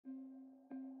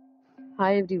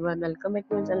Hi everyone, welcome back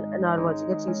to my channel and are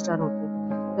watching a 3-star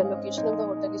hotel. The location of the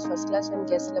hotel is first class and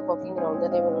guests love walking around the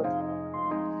neighborhood.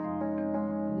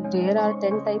 There are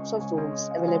 10 types of rooms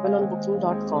available on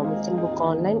booking.com. You can book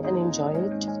online and enjoy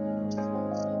it.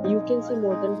 You can see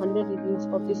more than 100 reviews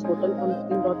of this hotel on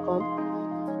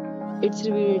booking.com. Its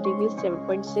review rating is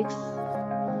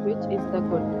 7.6, which is the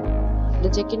good. The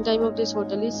check-in time of this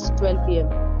hotel is 12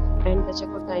 p.m. and the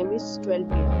check-out time is 12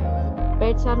 p.m.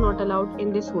 Pets are not allowed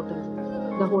in this hotel.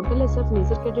 The hotel accepts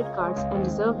major credit cards and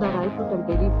reserves the right to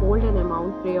temporarily hold an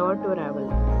amount prior to arrival.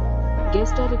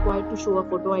 Guests are required to show a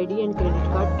photo ID and credit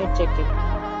card at check-in.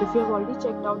 If you have already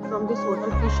checked out from this hotel,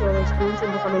 please share your experience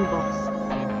in the comment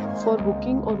box. For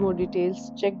booking or more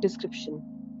details, check description.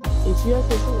 If you are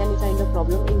facing any kind of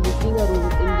problem in booking a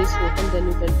room in this hotel, then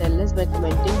you can tell us by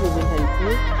commenting. We will help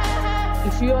you.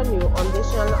 If you are new on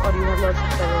this channel or you have not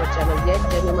subscribed our channel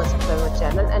yet, then you must subscribe our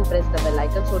channel and press the bell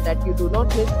icon so that you do not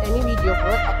miss any video of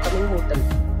our upcoming hotel.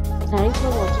 Thanks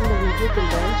for watching the video till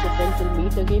then. So friends, will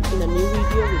meet again in a new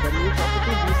video with a new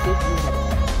property. Be safe and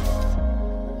happy.